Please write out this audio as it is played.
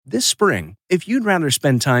This spring, if you'd rather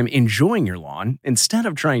spend time enjoying your lawn instead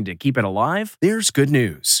of trying to keep it alive, there's good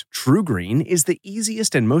news. TruGreen is the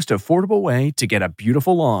easiest and most affordable way to get a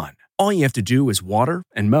beautiful lawn. All you have to do is water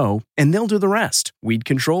and mow, and they'll do the rest. Weed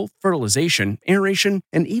control, fertilization, aeration,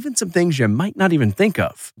 and even some things you might not even think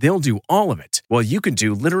of. They'll do all of it, while you can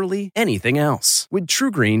do literally anything else. With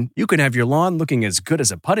TruGreen, you can have your lawn looking as good as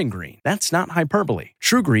a putting green. That's not hyperbole.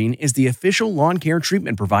 TruGreen is the official lawn care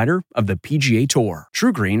treatment provider of the PGA Tour.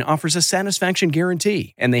 TruGreen offers a satisfaction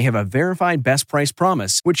guarantee, and they have a verified best price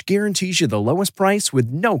promise, which guarantees you the lowest price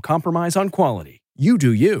with no compromise on quality. You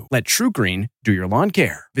do you. Let TruGreen do your lawn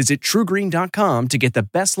care. Visit TruGreen.com to get the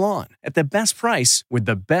best lawn at the best price with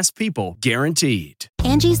the best people guaranteed.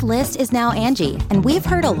 Angie's List is now Angie, and we've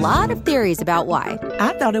heard a lot of theories about why.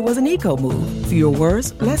 I thought it was an eco move. Fewer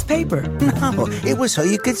words, less paper. No, it was so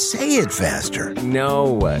you could say it faster.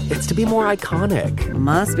 No, it's to be more iconic.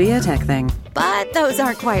 Must be a tech thing. But those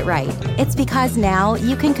aren't quite right. It's because now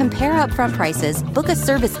you can compare upfront prices, book a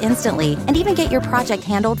service instantly, and even get your project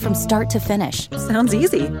handled from start to finish. Sounds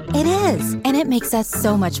easy. It is, and it makes us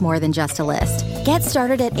so much more than just a list. Get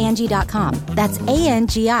started at Angie.com. That's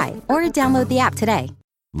ANGI, or download the app today.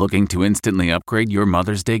 Looking to instantly upgrade your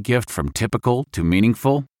Mother's Day gift from typical to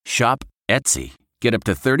meaningful? Shop Etsy. Get up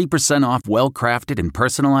to 30% off well-crafted and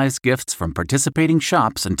personalized gifts from participating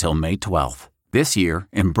shops until May 12th. This year,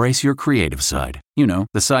 embrace your creative side. You know,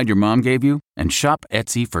 the side your mom gave you. And shop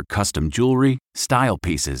Etsy for custom jewelry, style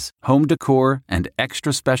pieces, home decor, and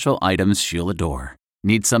extra special items she'll adore.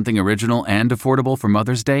 Need something original and affordable for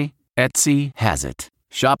Mother's Day? Etsy has it.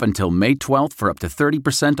 Shop until May 12th for up to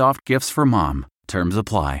 30% off gifts for mom. Terms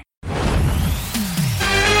apply.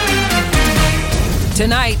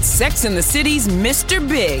 Tonight, Sex and the City's Mr.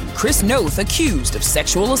 Big, Chris Noth accused of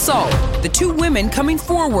sexual assault. The two women coming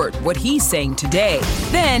forward, what he's saying today.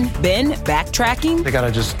 Then, Ben backtracking. They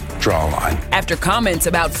gotta just draw a line. After comments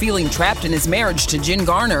about feeling trapped in his marriage to Jen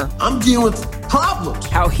Garner. I'm dealing with problems.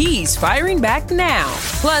 How he's firing back now.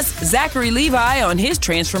 Plus, Zachary Levi on his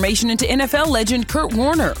transformation into NFL legend Kurt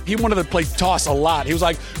Warner. He wanted to play toss a lot. He was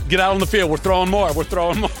like, get out on the field. We're throwing more.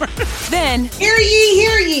 Then, hear ye,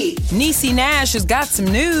 hear ye. Niecy Nash has got some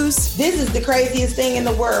news. This is the craziest thing in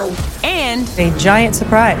the world. And a giant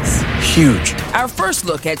surprise. Huge. Our first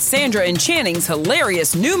look at Sandra and Channing's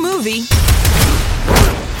hilarious new movie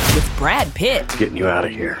with Brad Pitt. Getting you out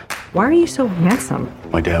of here. Why are you so handsome?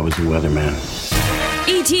 My dad was a weatherman.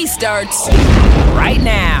 E.T. starts right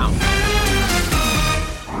now.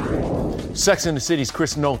 Sex and the City's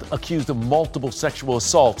Chris Noth accused of multiple sexual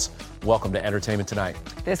assaults. Welcome to Entertainment Tonight.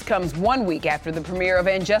 This comes 1 week after the premiere of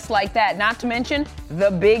And Just Like That, not to mention the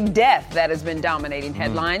big death that has been dominating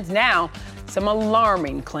headlines. Now, some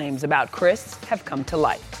alarming claims about Chris have come to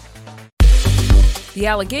light. The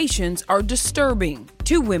allegations are disturbing.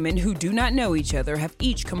 Two women who do not know each other have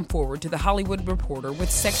each come forward to The Hollywood Reporter with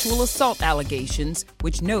sexual assault allegations,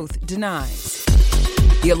 which Noth denies.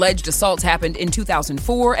 The alleged assaults happened in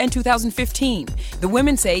 2004 and 2015. The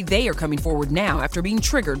women say they are coming forward now after being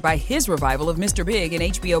triggered by his revival of Mr. Big and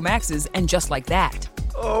HBO Max's And Just Like That.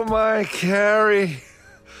 Oh my, Carrie.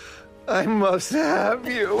 I must have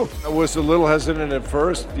you. I was a little hesitant at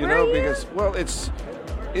first, because, well, it's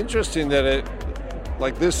interesting that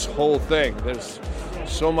like this whole thing, there's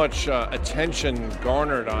so much attention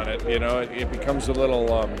garnered on it, it becomes a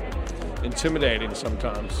little intimidating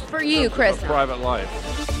sometimes. For you, Chris. Private life.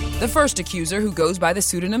 The first accuser, who goes by the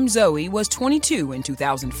pseudonym Zoe, was 22 in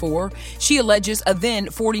 2004. She alleges a then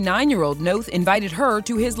 49-year-old Noth invited her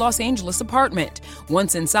to his Los Angeles apartment.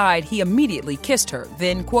 Once inside, he immediately kissed her,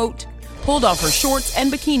 then, quote, pulled off her shorts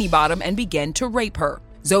and bikini bottom and began to rape her.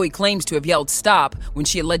 Zoe claims to have yelled stop. When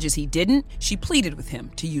she alleges he didn't, she pleaded with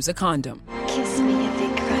him to use a condom. Kiss me, you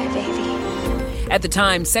big crybaby. At the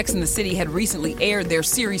time, Sex and the City had recently aired their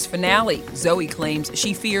series finale. Zoe claims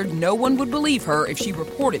she feared no one would believe her if she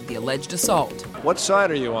reported the alleged assault. What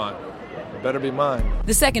side are you on? It better be mine.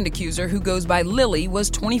 The second accuser, who goes by Lily, was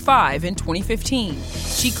 25 in 2015.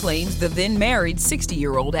 She claims the then married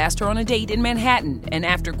 60-year-old asked her on a date in Manhattan, and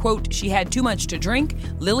after, quote, she had too much to drink,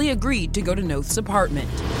 Lily agreed to go to Noth's apartment.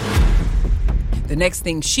 The next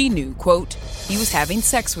thing she knew, quote, he was having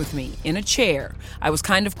sex with me in a chair. I was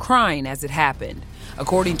kind of crying as it happened.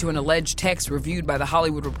 According to an alleged text reviewed by The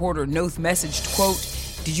Hollywood Reporter, Noth messaged, quote,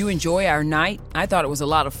 did you enjoy our night? I thought it was a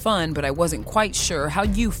lot of fun, but I wasn't quite sure how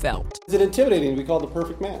you felt. Is it intimidating to be called the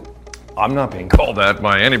perfect man? I'm not being called that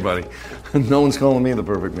by anybody. No one's calling me the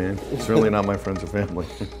perfect man. Certainly not my friends or family.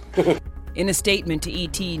 In a statement to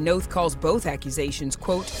ET, Noth calls both accusations,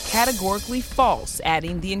 quote, categorically false,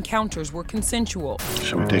 adding the encounters were consensual.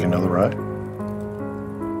 Should we take another ride?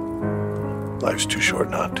 Life's too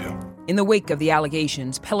short not to. In the wake of the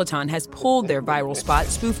allegations, Peloton has pulled their viral spot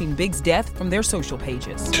spoofing Big's death from their social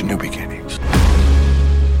pages. To new beginnings.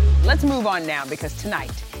 Let's move on now because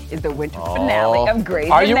tonight is the winter finale of Grey's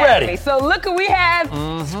Anatomy. Are you ready? So look who we have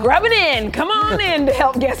scrubbing in. Come on in to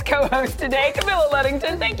help guest co-host today, Camilla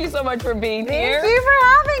Luddington. Thank you so much for being here. Thank you for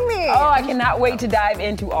having me. Oh, I cannot wait to dive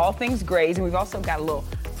into all things Grey's, and we've also got a little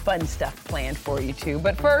fun stuff planned for you too.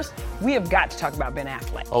 But first, we have got to talk about Ben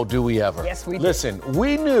Affleck. Oh, do we ever? Yes, we do. Listen,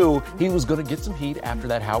 we knew he was going to get some heat after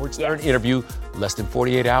that Howard Stern interview. Less than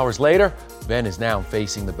 48 hours later, Ben is now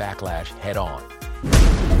facing the backlash head on.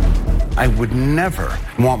 I would never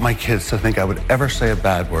want my kids to think I would ever say a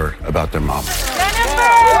bad word about their mom.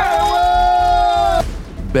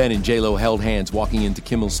 Ben and J-Lo held hands walking into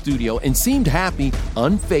Kimmel's studio and seemed happy,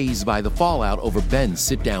 unfazed by the fallout over Ben's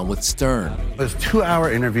sit-down with Stern. It was a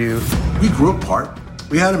 2-hour interview. We grew apart.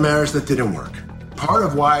 We had a marriage that didn't work. Part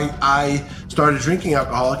of why I started drinking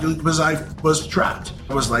alcohol was I was trapped.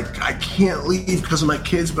 I was like, I can't leave because of my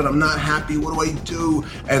kids, but I'm not happy. What do I do?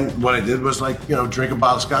 And what I did was drink a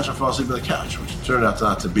bottle of scotch and fall asleep on the couch, which turned out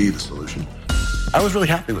not to be the solution. I was really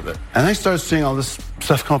happy with it. And I started seeing all this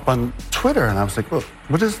stuff come up on Twitter, and I was like, well,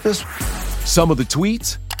 what is this? Some of the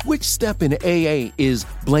tweets: which step in AA is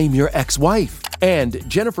blame your ex-wife? And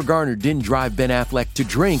Jennifer Garner didn't drive Ben Affleck to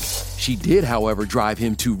drink. She did, however, drive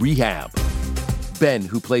him to rehab. Ben,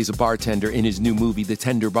 who plays a bartender in his new movie, The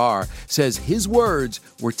Tender Bar, says his words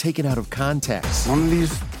were taken out of context. One of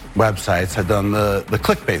these websites had done the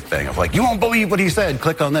clickbait thing of like, you won't believe what he said,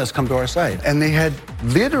 click on this, come to our site. And they had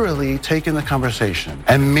literally taken the conversation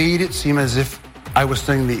and made it seem as if I was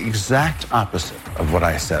saying the exact opposite of what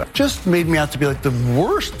I said. Just made me out to be like the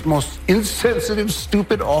worst, most insensitive,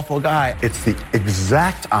 stupid, awful guy. It's the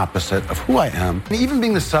exact opposite of who I am. And even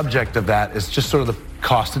being the subject of that is just sort of the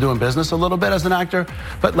cost of doing business a little bit as an actor,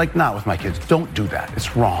 but not with my kids. Don't do that.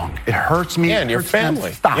 It's wrong. It hurts me. And your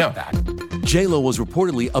family. Stop that. J-Lo was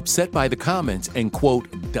reportedly upset by the comments and, quote,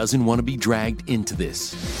 doesn't want to be dragged into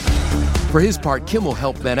this. For his part, Kimmel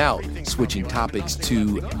helped Ben out, switching topics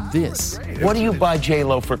to this. What do you buy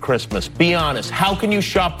J-Lo for Christmas? Be honest. How can you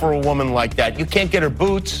shop for a woman like that? You can't get her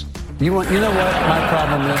boots. You know what my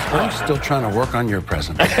problem is? I'm still trying to work on your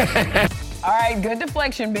present. All right, good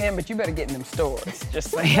deflection, Ben, but you better get in them stores. Just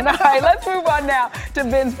saying. All right, let's move on now to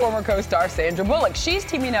Ben's former co-star, Sandra Bullock. She's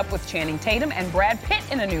teaming up with Channing Tatum and Brad Pitt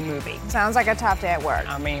in a new movie. Sounds like a tough day at work.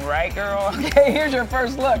 I mean, right, girl? Okay, here's your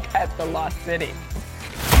first look at The Lost City.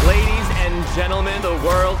 Ladies and gentlemen, the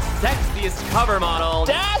world's sexiest cover model,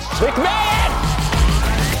 Dash McMahon!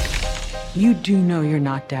 You do know you're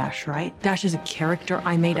not Dash, right? Dash is a character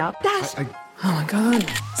I made up. Dash! Oh my God.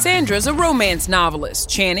 Sandra's a romance novelist.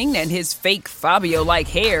 Channing and his fake Fabio-like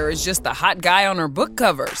hair is just the hot guy on her book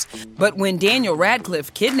covers. But when Daniel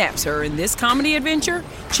Radcliffe kidnaps her in this comedy adventure,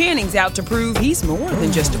 Channing's out to prove he's more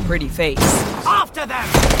than just a pretty face. After them!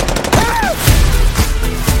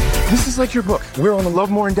 This is like your book. We're on a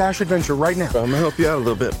Lovemore and Dash adventure right now. I'm gonna help you out a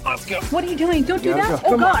little bit. Let's go. What are you doing? Don't do that.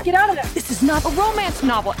 Go. Oh God, get out of there. This is not a romance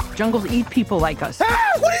novel. Jungles eat people like us.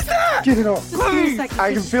 Ah, what is that? Get it off. Please.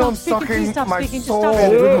 I can feel him sucking my soul.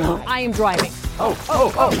 I am driving. Oh.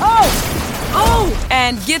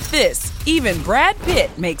 And get this, even Brad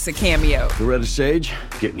Pitt makes a cameo. Loretta Sage,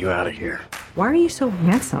 getting you out of here. Why are you so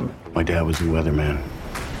handsome? My dad was the weatherman.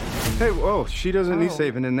 Hey, whoa, she doesn't need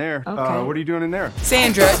saving in there. Okay. What are you doing in there?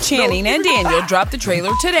 Sandra, Channing, and Daniel dropped the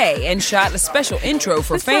trailer today and shot a special intro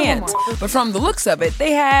for fans. But from the looks of it,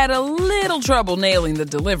 they had a little trouble nailing the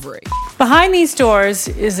delivery. Behind these doors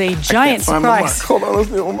is a giant surprise. Hold on, let's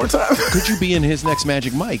do it one more time. Could you be in his next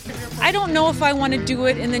Magic Mike? I don't know if I want to do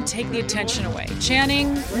it and then take the attention away.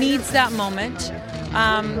 Channing needs that moment.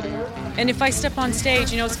 And if I step on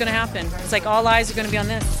stage, you know what's going to happen. It's like all eyes are going to be on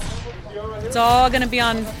this. It's all going to be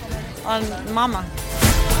on Mama.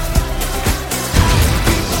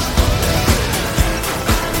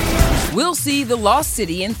 We'll see The Lost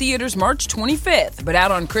City in theaters March 25th, but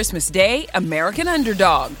out on Christmas Day, American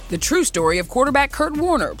Underdog, the true story of quarterback Kurt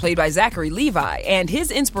Warner, played by Zachary Levi, and his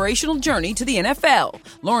inspirational journey to the NFL.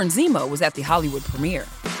 Lauren Zemo was at the Hollywood premiere.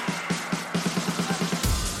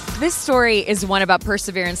 This story is one about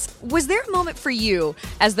perseverance. Was there a moment for you,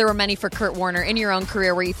 as there were many for Kurt Warner, in your own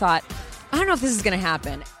career where you thought, I don't know if this is going to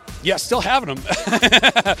happen? Yeah, still having them.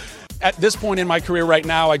 At this point in my career right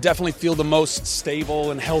now, I definitely feel the most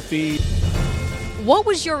stable and healthy. What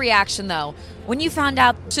was your reaction, though, when you found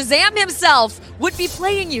out Shazam himself would be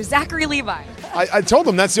playing you, Zachary Levi? I told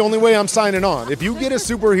them that's the only way I'm signing on. If you get a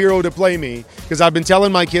superhero to play me, because I've been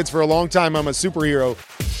telling my kids for a long time I'm a superhero.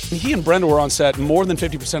 He and Brenda were on set more than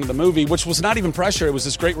 50% of the movie, which was not even pressure. It was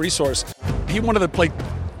this great resource. He wanted to play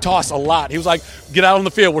toss a lot. He was like, get out on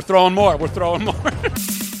the field. We're throwing more. We're throwing more.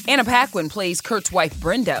 Anna Paquin plays Kurt's wife,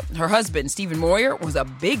 Brenda. Her husband, Stephen Moyer, was a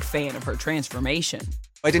big fan of her transformation.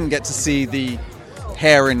 I didn't get to see the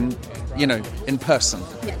hair in person.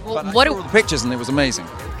 Yeah, well, but I saw the pictures and it was amazing.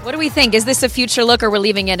 What do we think? Is this a future look or we're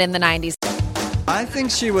leaving it in the 90s? I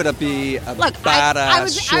think she would be a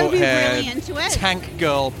badass, short-haired, really into it. tank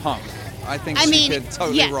girl punk. I think she could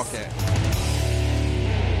totally rock it.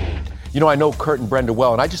 You know, I know Kurt and Brenda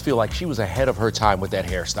well, and I just feel like she was ahead of her time with that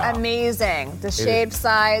hairstyle. Amazing. The shaved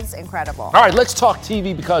sides, incredible. All right, let's talk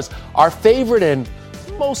TV because our favorite and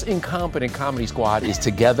most incompetent comedy squad is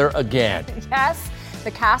together again. Yes,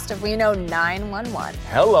 the cast of Reno 911.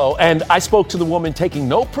 Hello, and I spoke to the woman taking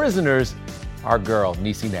no prisoners, our girl,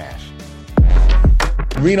 Niecy Nash.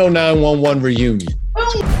 Reno 911 reunion.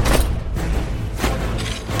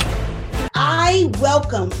 I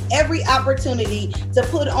welcome every opportunity to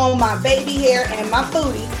put on my baby hair and my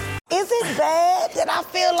booty. Is it bad that I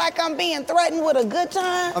feel like I'm being threatened with a good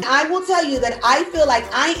time? I will tell you that I feel like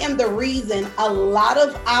I am the reason a lot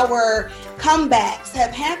of our comebacks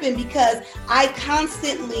have happened because I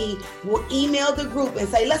constantly will email the group and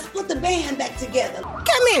say, let's put the band back together.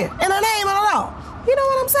 Come here, in the name of the law. You know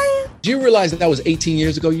what I'm saying? Do you realize that was 18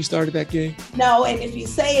 years ago you started that game? No, and if you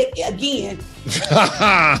say it again.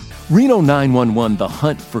 Reno 911, The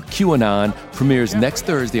Hunt for QAnon, premieres next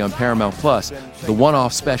Thursday on Paramount+. The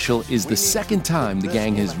one-off special is the second time the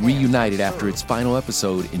gang has reunited after its final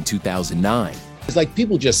episode in 2009. It's like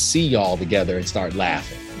people just see y'all together and start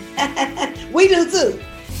laughing. We do too.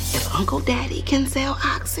 If Uncle Daddy can sell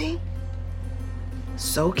Oxy,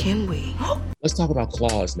 so can we. Let's talk about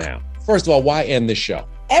Claws now. First of all, why end this show?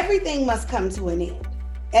 Everything must come to an end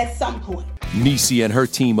at some point. Niecy and her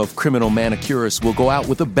team of criminal manicurists will go out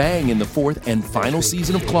with a bang in the fourth and final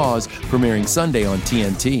season of Claws, premiering Sunday on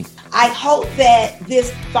TNT. I hope that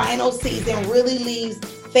this final season really leaves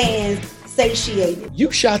fans satiated. You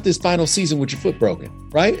shot this final season with your foot broken,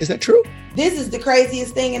 right? Is that true? This is the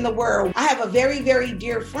craziest thing in the world. I have a very, very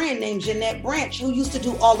dear friend named Jeanette Branch who used to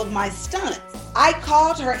do all of my stunts. I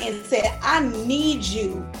called her and said, I need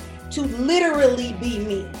you to literally be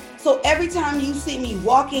me. So every time you see me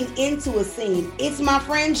walking into a scene, it's my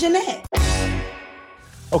friend Jeanette.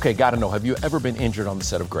 Okay, gotta know, have you ever been injured on the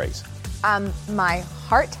set of Grey's? My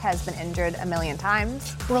heart has been injured a million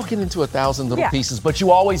times. Broken into 1,000 little pieces, but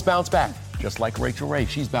you always bounce back. Just like Rachel Ray,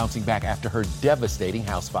 she's bouncing back after her devastating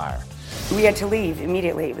house fire. We had to leave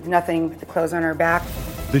immediately with nothing but the clothes on our back.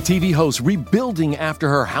 The TV host rebuilding after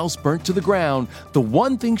her house burnt to the ground, the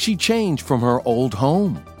one thing she changed from her old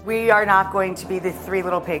home. We are not going to be the Three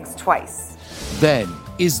Little Pigs twice. Then,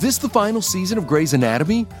 is this the final season of Grey's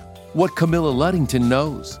Anatomy? What Camilla Luddington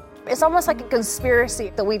knows. It's almost like a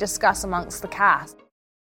conspiracy that we discuss amongst the cast.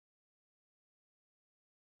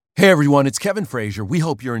 Hey everyone, it's Kevin Frazier. We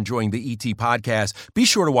hope you're enjoying the ET podcast. Be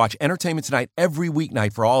sure to watch Entertainment Tonight every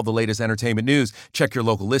weeknight for all the latest entertainment news. Check your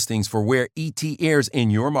local listings for where ET airs in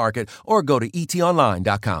your market or go to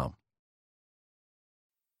etonline.com.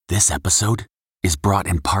 This episode is brought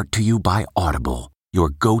in part to you by Audible, your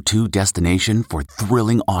go-to destination for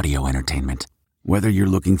thrilling audio entertainment. Whether you're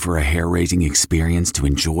looking for a hair-raising experience to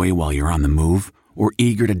enjoy while you're on the move or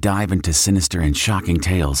eager to dive into sinister and shocking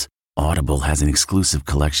tales, Audible has an exclusive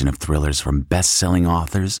collection of thrillers from best-selling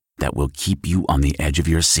authors that will keep you on the edge of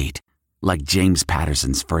your seat. Like James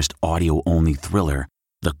Patterson's first audio-only thriller,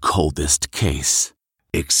 The Coldest Case.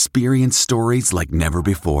 Experience stories like never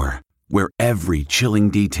before, where every chilling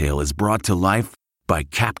detail is brought to life by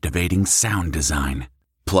captivating sound design.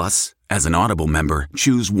 Plus, as an Audible member,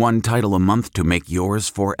 choose one title a month to make yours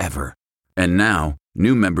forever. And now,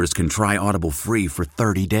 new members can try Audible free for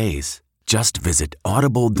 30 days. Just visit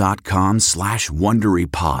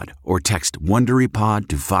audible.com/WonderyPod or text WonderyPod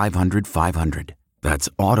to 500-500. That's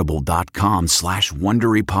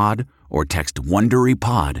audible.com/WonderyPod or text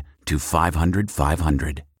WonderyPod to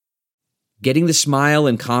 500-500. Getting the smile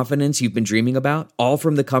and confidence you've been dreaming about, all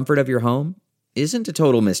from the comfort of your home, isn't a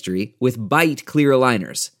total mystery with Byte clear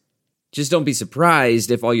aligners. Just don't be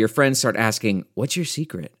surprised if all your friends start asking, what's your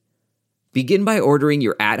secret? Begin by ordering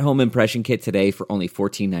your at-home impression kit today for only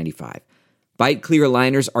 $14.95. Byte clear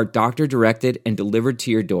aligners are doctor-directed and delivered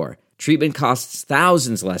to your door. Treatment costs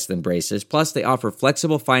thousands less than braces, plus they offer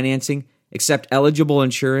flexible financing, accept eligible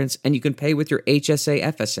insurance, and you can pay with your HSA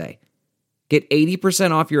FSA. Get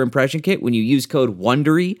 80% off your impression kit when you use code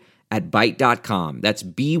WONDERY at Byte.com. That's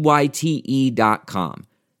BYTE.com.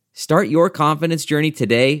 Start your confidence journey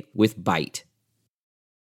today with Byte.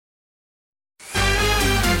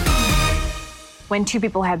 When two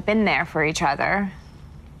people have been there for each other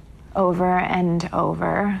over and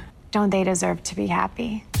over, don't they deserve to be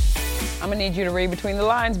happy? I'm gonna need you to read between the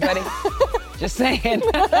lines, buddy. Just saying.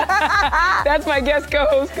 That's my guest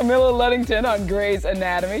co-host Camilla Luddington on Grey's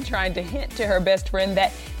Anatomy, trying to hint to her best friend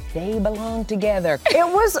that they belong together. It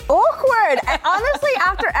was awkward. Honestly,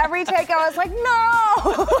 after every take, I was like,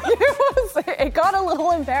 no. It got a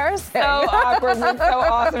little embarrassing. So awkward, but so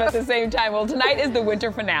awesome at the same time. Well, tonight is the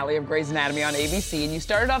winter finale of Grey's Anatomy on ABC, and you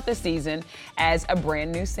started off the season as a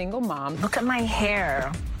brand new single mom. Look at my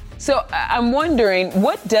hair. So I'm wondering,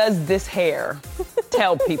 what does this hair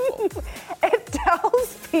tell people? It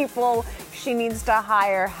tells people she needs to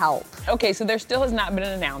hire help. Okay, so there still has not been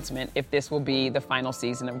an announcement if this will be the final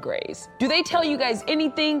season of Grey's. Do they tell you guys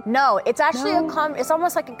anything? No, it's actually it's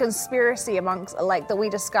almost like a conspiracy amongst, like, that we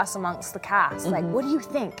discuss amongst the cast. Like, what do you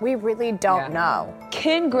think? We really don't know.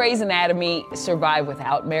 Can Grey's Anatomy survive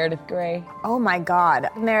without Meredith Grey? Oh my God.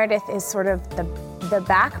 Meredith is sort of the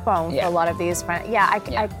backbone for a lot of these friends. I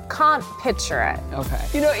can't picture it. Okay.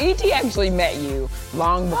 You know, E.T. actually met you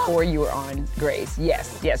long before you were on Grey's.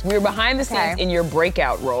 Yes. We were behind the scenes in your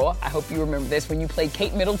breakout role. I hope you remember this, when you played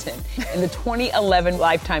Kate Middleton in the 2011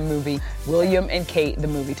 Lifetime movie, William and Kate, the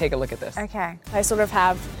movie. Take a look at this. Okay. I sort of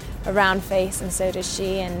have a round face, and so does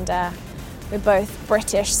she, and we're both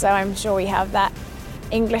British, so I'm sure we have that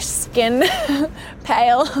English skin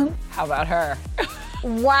pale. How about her?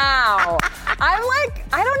 Wow. I'm like,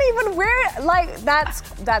 I don't even wear it. Like, that's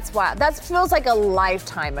wild. That feels like a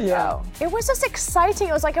lifetime ago. Yeah. It was just exciting.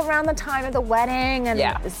 It was like around the time of the wedding, and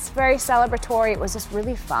it's very celebratory. It was just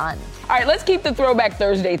really fun. All right, let's keep the Throwback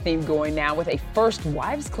Thursday theme going now with a First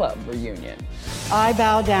Wives Club reunion. I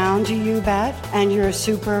bow down to you, Bet, and your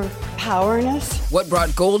superpowerness. What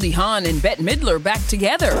brought Goldie Hawn and Bette Midler back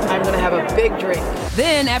together? I'm gonna have a big drink.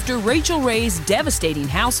 Then, after Rachel Ray's devastating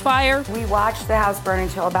house fire, we watched the house burn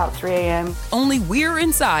until about 3 a.m. Only we're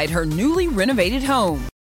inside her newly renovated home.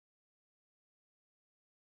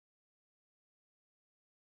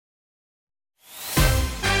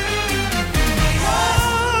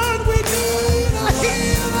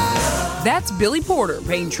 That's Billy Porter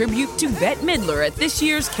paying tribute to Bette Midler at this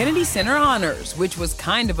year's Kennedy Center Honors, which was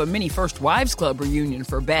kind of a mini First Wives Club reunion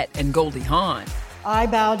for Bette and Goldie Hawn. I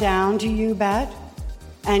bow down to you, Bet,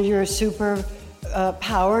 and your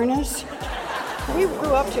superpowerness. We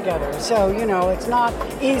grew up together, so, you know, it's not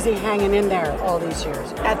easy hanging in there all these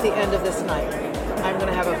years. At the end of this night, I'm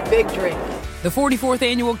gonna have a big drink. The 44th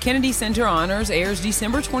Annual Kennedy Center Honors airs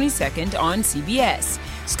December 22nd on CBS.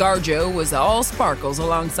 ScarJo was all sparkles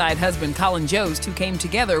alongside husband Colin Jost, who came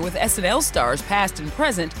together with SNL stars past and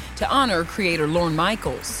present to honor creator Lorne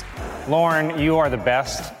Michaels. Lorne, you are the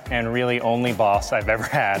best and really only boss I've ever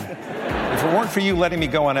had. If it weren't for you letting me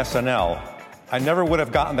go on SNL, I never would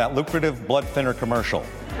have gotten that lucrative blood thinner commercial.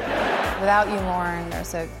 Without you, Lorne,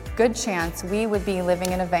 there's a good chance we would be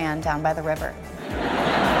living in a van down by the river.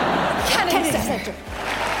 Kennedy Center.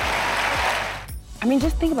 I mean,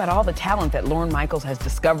 just think about all the talent that Lorne Michaels has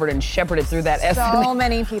discovered and shepherded through that SNL. So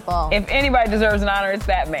many people. If anybody deserves an honor, it's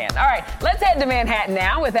that man. All right, let's head to Manhattan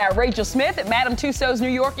now with our Rachel Smith at Madame Tussauds New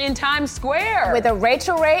York in Times Square. With a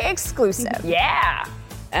Rachel Ray exclusive. Yeah.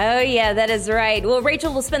 Oh, yeah, that is right. Well,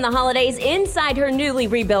 Rachel will spend the holidays inside her newly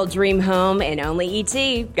rebuilt dream home, and only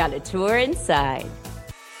E.T. got a tour inside.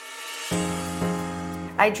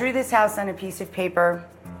 I drew this house on a piece of paper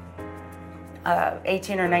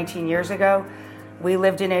 18 or 19 years ago. We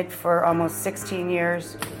lived in it for almost 16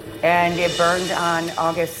 years, and it burned on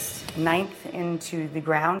August 9th into the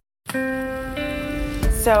ground.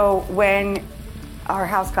 So when our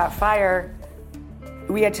house caught fire,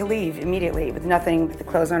 we had to leave immediately with nothing but the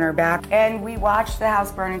clothes on our back. And we watched the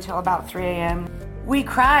house burn until about 3 a.m. We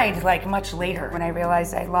cried like much later when I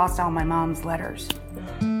realized I lost all my mom's letters.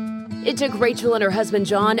 It took Rachel and her husband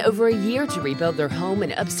John over a year to rebuild their home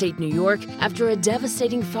in upstate New York after a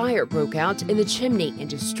devastating fire broke out in the chimney and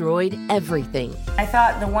destroyed everything. I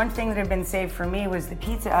thought the one thing that had been saved for me was the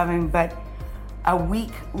pizza oven, but a week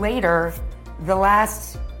later, the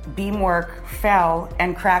last beamwork fell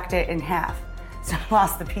and cracked it in half. So I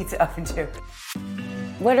lost the pizza oven too.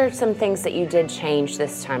 What are some things that you did change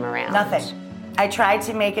this time around? Nothing. I tried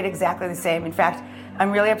to make it exactly the same. In fact,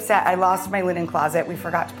 I'm really upset. I lost my linen closet. We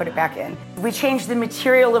forgot to put it back in. We changed the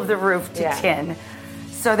material of the roof to tin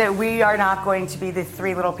so that we are not going to be the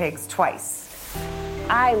Three Little Pigs twice.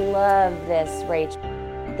 I love this, Rachel.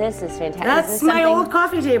 This is fantastic. That's my old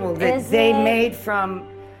coffee table that they made from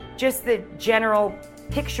just the general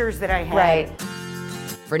pictures that I had. Right.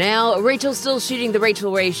 For now, Rachel's still shooting The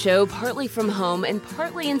Rachael Ray Show, partly from home and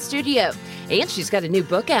partly in studio. And she's got a new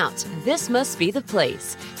book out, This Must Be the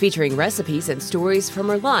Place, featuring recipes and stories from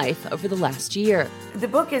her life over the last year. The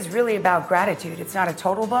book is really about gratitude. It's not a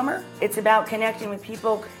total bummer. It's about connecting with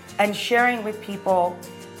people and sharing with people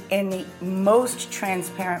in the most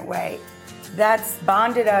transparent way. That's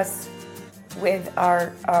bonded us with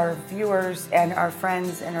our viewers and our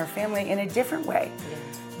friends and our family in a different way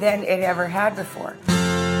than it ever had before.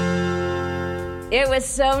 It was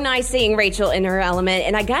so nice seeing Rachel in her element,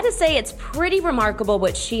 and I gotta say it's pretty remarkable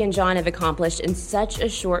what she and John have accomplished in such a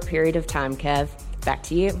short period of time, Kev. Back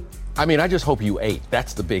to you. I mean, I just hope you ate.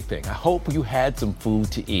 That's the big thing. I hope you had some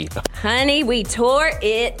food to eat. Honey, we tore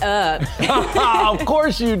it up. Of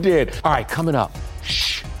course you did. All right, coming up.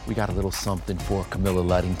 Shh, we got a little something for Camilla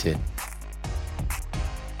Luddington.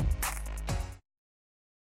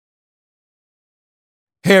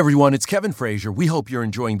 Hey everyone, it's Kevin Frazier. We hope you're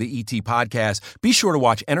enjoying the ET podcast. Be sure to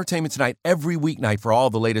watch Entertainment Tonight every weeknight for all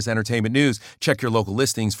the latest entertainment news. Check your local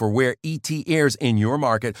listings for where ET airs in your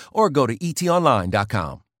market or go to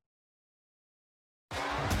etonline.com.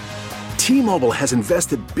 T-Mobile has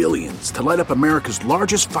invested billions to light up America's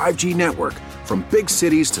largest 5G network, from big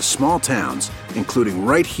cities to small towns, including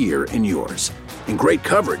right here in yours. And great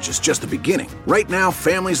coverage is just the beginning. Right now,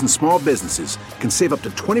 families and small businesses can save up to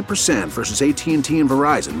 20% versus AT&T and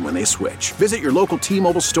Verizon when they switch. Visit your local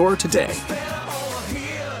T-Mobile store today.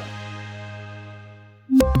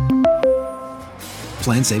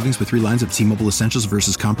 Plan savings with 3 lines of T-Mobile Essentials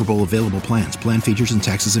versus comparable available plans. Plan features and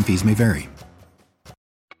taxes and fees may vary.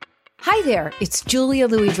 Hi there, it's Julia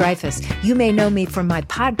Louis-Dreyfus. You may know me from my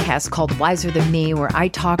podcast called Wiser Than Me, where I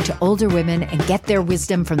talk to older women and get their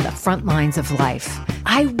wisdom from the front lines of life.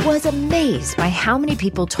 I was amazed by how many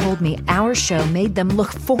people told me our show made them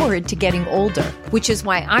look forward to getting older, which is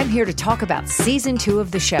why I'm here to talk about season 2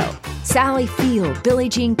 of the show. Sally Field, Billie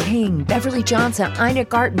Jean King, Beverly Johnson, Ina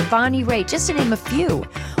Garten, Bonnie Raitt, just to name a few.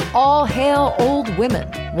 All hail old women.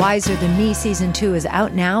 Wiser Than Me season 2 is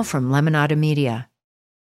out now from Lemonada Media.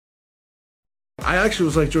 I actually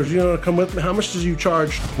was like, George, you want to come with me? How much does you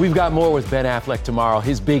charge? We've got more with Ben Affleck tomorrow.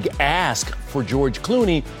 His big ask for George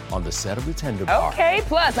Clooney on the set of The Tender Bar. Okay,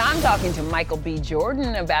 plus I'm talking to Michael B.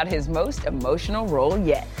 Jordan about his most emotional role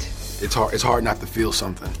yet. It's hard not to feel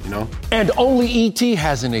something, you know? And only E.T.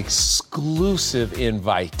 has an exclusive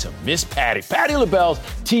invite to Miss Patti LaBelle's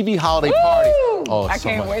TV holiday party. Oh, I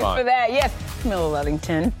can't wait for that. Yes, Camilla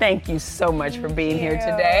Luddington, thank you so much for being here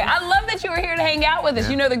today. I love that you were here to hang out with us.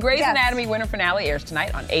 You know, the Grey's Anatomy winter finale airs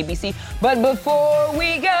tonight on ABC. But before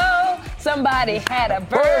we go, somebody had a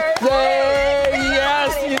birthday.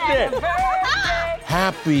 Yes, you did.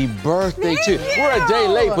 Happy birthday to you. We're a day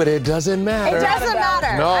late, but it doesn't matter. It doesn't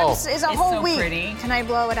matter. No. It's a whole so week. Pretty. Can I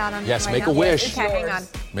blow it out on Yes, right make now? a wish. Okay, hang on.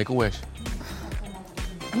 Make a wish.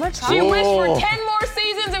 She wished for 10 more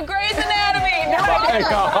seasons of Grey's Anatomy.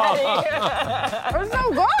 It's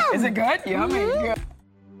so good. Is it good? Yummy. Good.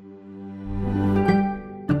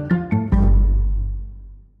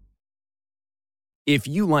 If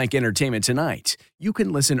you like Entertainment Tonight, you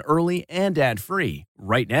can listen early and ad-free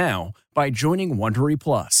right now by joining Wondery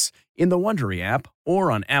Plus in the Wondery app or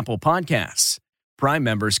on Apple Podcasts. Prime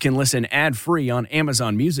members can listen ad-free on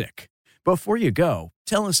Amazon Music. Before you go,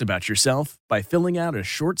 tell us about yourself by filling out a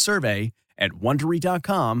short survey at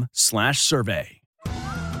Wondery.com/survey.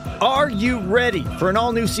 Are you ready for an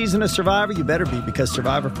all-new season of Survivor? You better be, because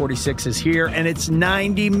Survivor 46 is here, and it's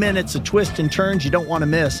 90 minutes of twists and turns you don't want to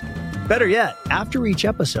miss. Better yet, after each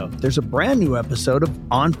episode, there's a brand new episode of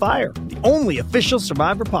On Fire, the only official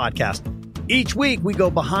Survivor podcast. Each week, we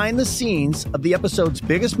go behind the scenes of the episode's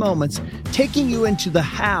biggest moments, taking you into the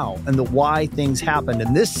how and the why things happened.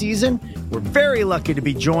 And this season, we're very lucky to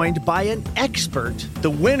be joined by an expert,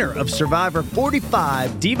 the winner of Survivor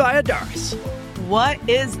 45, Dee Valladares. What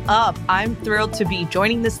is up? I'm thrilled to be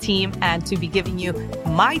joining this team and to be giving you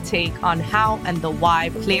my take on how and the why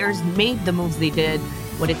players made the moves they did,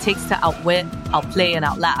 what it takes to outwit, outplay, and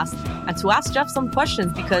outlast, and to ask Jeff some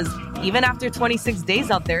questions, because even after 26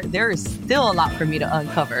 days out there, there is still a lot for me to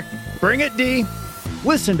uncover. Bring it, Dee.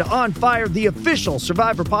 Listen to On Fire, the official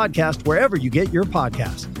Survivor podcast, wherever you get your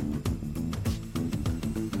podcast.